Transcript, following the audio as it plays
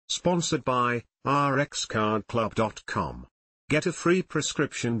Sponsored by rxcardclub.com. Get a free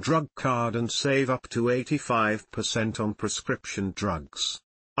prescription drug card and save up to 85% on prescription drugs.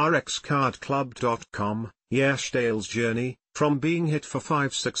 rxcardclub.com. Yash Dayals' journey, from being hit for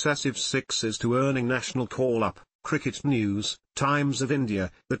 5 successive sixes to earning national call-up. Cricket news, Times of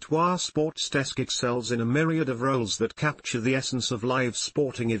India. The TOI Sports Desk excels in a myriad of roles that capture the essence of live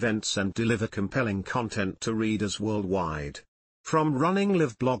sporting events and deliver compelling content to readers worldwide. From running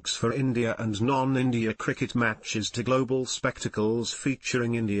live blogs for India and non-India cricket matches to global spectacles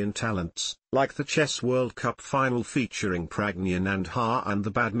featuring Indian talents, like the Chess World Cup final featuring Praggnanandhaa and the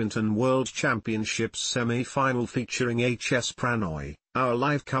Badminton World Championships semi-final featuring HS Prannoy, our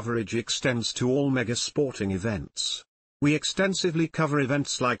live coverage extends to all mega sporting events. We extensively cover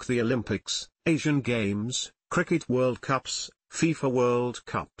events like the Olympics, Asian Games, Cricket World Cups, FIFA World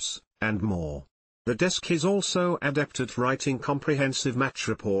Cups, and more. The desk is also adept at writing comprehensive match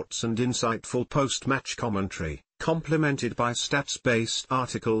reports and insightful post-match commentary, complemented by stats-based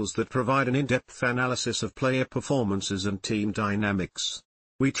articles that provide an in-depth analysis of player performances and team dynamics.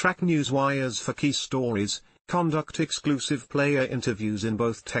 We track news wires for key stories, conduct exclusive player interviews in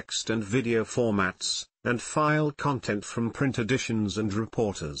both text and video formats, and file content from print editions and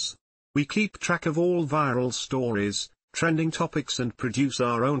reporters. We keep track of all viral stories, trending topics and produce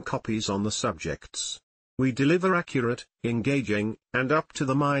our own copies on the subjects. We deliver accurate, engaging, and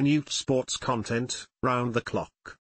up-to-the-minute sports content, round the clock.